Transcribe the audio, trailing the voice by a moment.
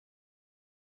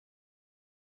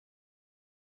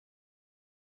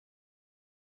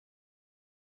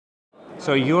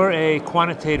So you're a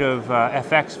quantitative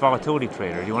FX volatility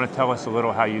trader. Do you want to tell us a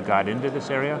little how you got into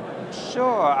this area?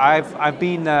 Sure. I've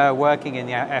been working in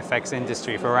the FX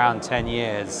industry for around 10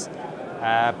 years,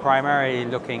 primarily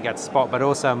looking at spot, but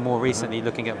also more recently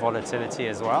looking at volatility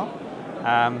as well.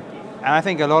 And I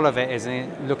think a lot of it is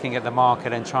looking at the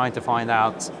market and trying to find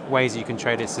out ways you can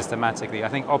trade it systematically. I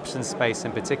think options space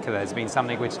in particular has been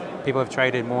something which people have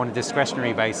traded more on a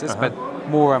discretionary basis, but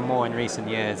more and more in recent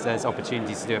years there's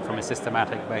opportunities to do it from a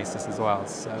systematic basis as well.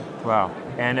 So. Wow.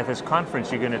 And at this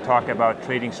conference you're going to talk about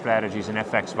trading strategies and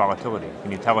FX volatility.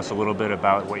 Can you tell us a little bit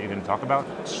about what you're going to talk about?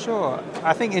 Sure.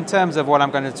 I think in terms of what I'm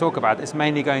going to talk about, it's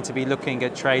mainly going to be looking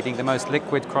at trading the most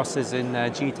liquid crosses in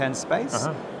G10 space.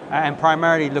 And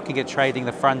primarily looking at trading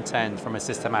the front end from a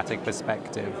systematic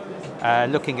perspective.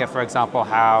 Looking at, for example,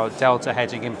 how delta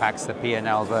hedging impacts the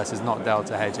P&L versus not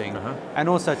delta hedging. And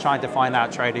also trying to find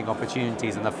out trading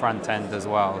opportunities in the front end as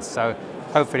well. So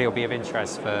hopefully it'll be of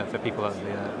interest for people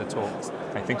at the talks.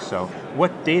 I think so.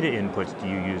 What data inputs do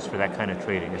you use for that kind of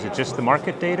trading? Is it just the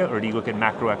market data, or do you look at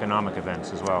macroeconomic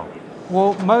events as well?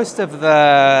 Well, most of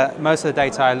the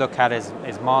data I look at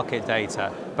is market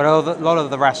data, but a lot of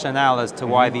the rationale as to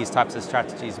why these types of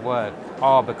strategies work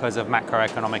are because of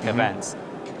macroeconomic events.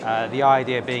 The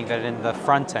idea being that in the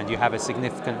front end you have a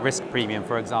significant risk premium,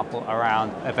 for example,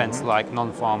 around events like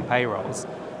non-farm payrolls,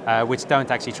 which don't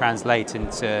actually translate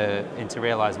into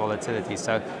realized volatility.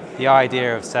 So the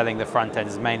idea of selling the front end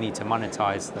is mainly to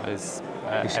monetize those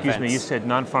Excuse me, you said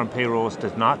non-farm payrolls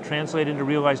does not translate into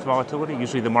realized volatility?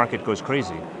 Usually the market goes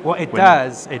crazy. Well, it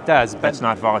does. But that's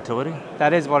not volatility?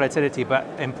 That is volatility, but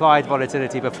implied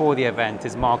volatility before the event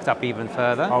is marked up even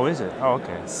further. Oh, is it? Oh,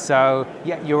 okay. So,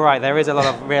 yeah, you're right, there is a lot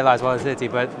of realized volatility,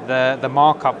 but the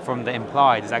markup from the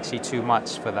implied is actually too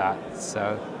much for that.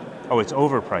 So. Oh, it's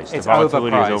overpriced. It's the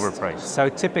volatility overpriced. Is overpriced. So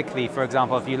typically, for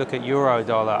example, if you look at euro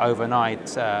dollar overnight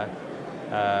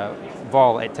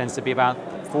vol, it tends to be about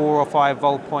 4 or 5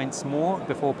 vol points more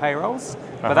before payrolls,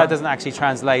 but that doesn't actually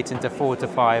translate into 4 to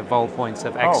 5 vol points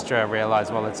of extra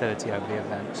realized volatility over the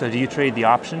event. So do you trade the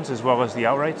options as well as the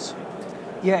outrights?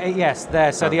 Yeah, yes.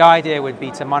 So the idea would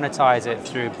be to monetize it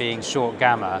through being short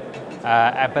gamma,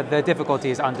 but the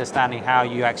difficulty is understanding how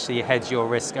you actually hedge your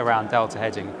risk around delta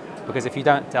hedging. Because if you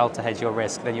don't delta hedge your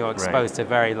risk, then you're exposed to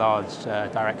very large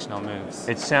directional moves.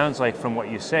 It sounds like from what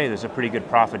you say, there's a pretty good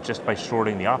profit just by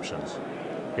shorting the options,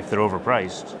 if they're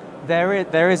overpriced.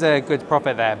 There is a good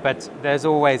profit there, but there's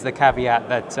always the caveat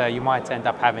that you might end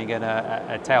up having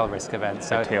a tail risk event.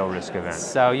 A tail risk event.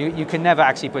 So you can never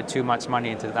actually put too much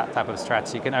money into that type of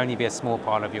strategy. It can only be a small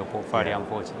part of your portfolio,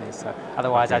 unfortunately. So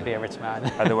otherwise, I'd be a rich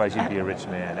man. Otherwise, you'd be a rich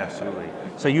man, absolutely.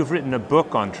 So you've written a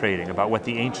book on trading about what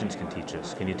the ancients can teach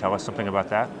us. Can you tell us something about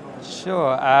that?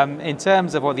 Sure. In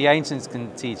terms of what the ancients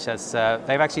can teach us,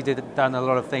 they've actually done a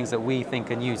lot of things that we think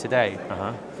are new today.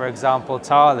 For example,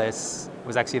 Thales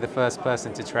was actually the first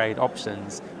person to trade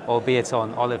options, albeit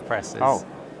on olive presses.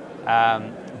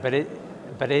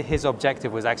 But his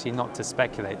objective was actually not to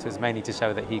speculate. It was mainly to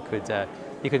show that he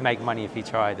could make money if he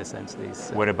tried, essentially.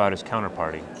 So. What about his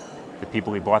counterparty? The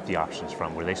people he bought the options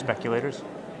from, were they speculators?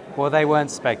 Well, they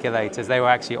weren't speculators. They were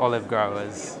actually olive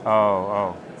growers.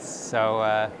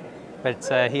 So,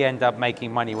 but he ended up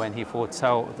making money when he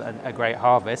foretold a great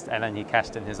harvest, and then he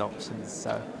cashed in his options.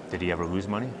 So. Did he ever lose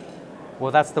money?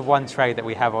 Well, that's the one trade that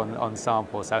we have on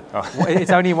sample, so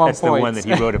it's only one that's point. That's the one that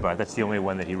he wrote about. That's the only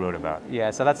one that he wrote about. Yeah,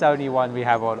 so that's the only one we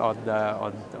have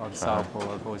on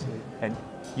sample, unfortunately. And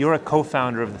you're a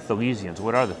co-founder of the Thalesians.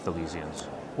 What are the Thalesians?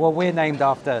 Well, we're named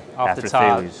after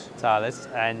Thales,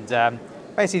 and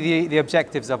basically the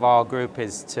objectives of our group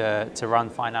is to run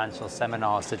financial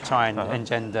seminars to try and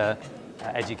engender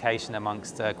education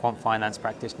amongst quant finance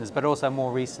practitioners, but also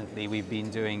more recently we've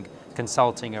been doing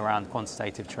consulting around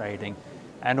quantitative trading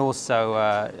and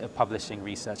also publishing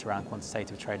research around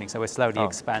quantitative trading. So we're slowly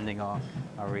expanding our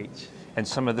reach. And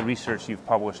some of the research you've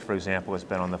published, for example, has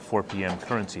been on the 4 p.m.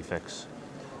 currency fix,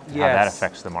 yes. How that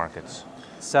affects the markets.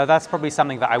 So that's probably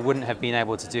something that I wouldn't have been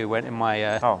able to do in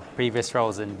my previous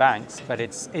roles in banks, but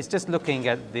it's just looking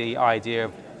at the idea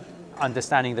of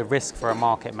understanding the risk for a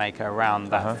market maker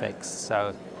around that fix.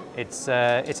 So it's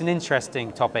an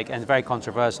interesting topic and very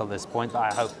controversial at this point,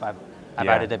 but I hope I've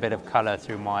added a bit of color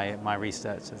through my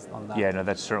research on that. Yeah, no,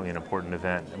 that's certainly an important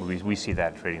event. We see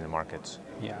that trading the markets.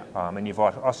 Yeah. And you've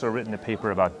also written a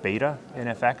paper about beta in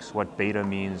FX, what beta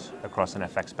means across an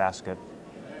FX basket.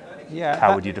 Yeah.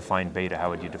 How would you define beta?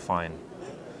 How would you define?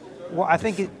 Well, I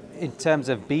think in terms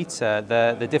of beta,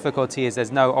 the difficulty is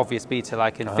there's no obvious beta.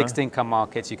 Like in fixed income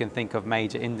markets, you can think of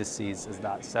major indices as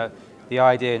that. So the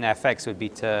idea in FX would be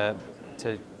to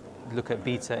look at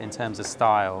beta in terms of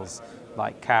styles.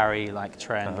 like carry, like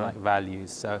trend, like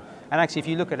values. So, and actually, if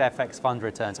you look at FX fund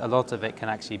returns, a lot of it can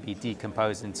actually be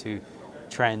decomposed into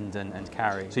trend and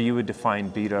carry. So you would define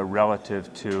beta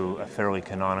relative to a fairly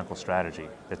canonical strategy,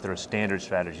 that there are standard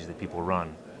strategies that people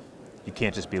run. You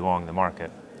can't just be long the market.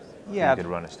 Yeah. You could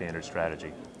run a standard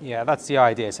strategy. Yeah, that's the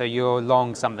idea. So you're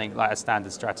long something like a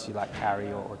standard strategy like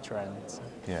carry or trend. So.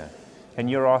 Yeah. And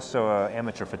you're also an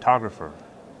amateur photographer.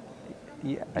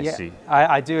 Yeah, I see.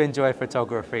 I do enjoy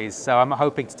photography, so I'm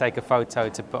hoping to take a photo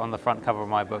to put on the front cover of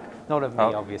my book. Not of me,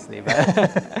 obviously,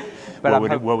 but,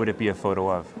 what would it be a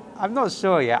photo of? I'm not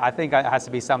sure yet. I think it has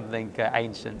to be something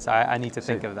ancient, so I need to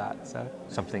think of that. So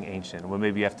something ancient. Well,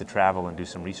 maybe you have to travel and do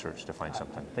some research to find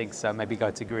something. I think so. Maybe go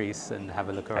to Greece and have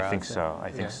a look around. I think so. I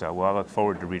think so. Well, I look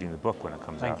forward to reading the book when it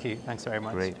comes out. Thank you. Thanks very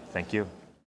much. Great. Thank you.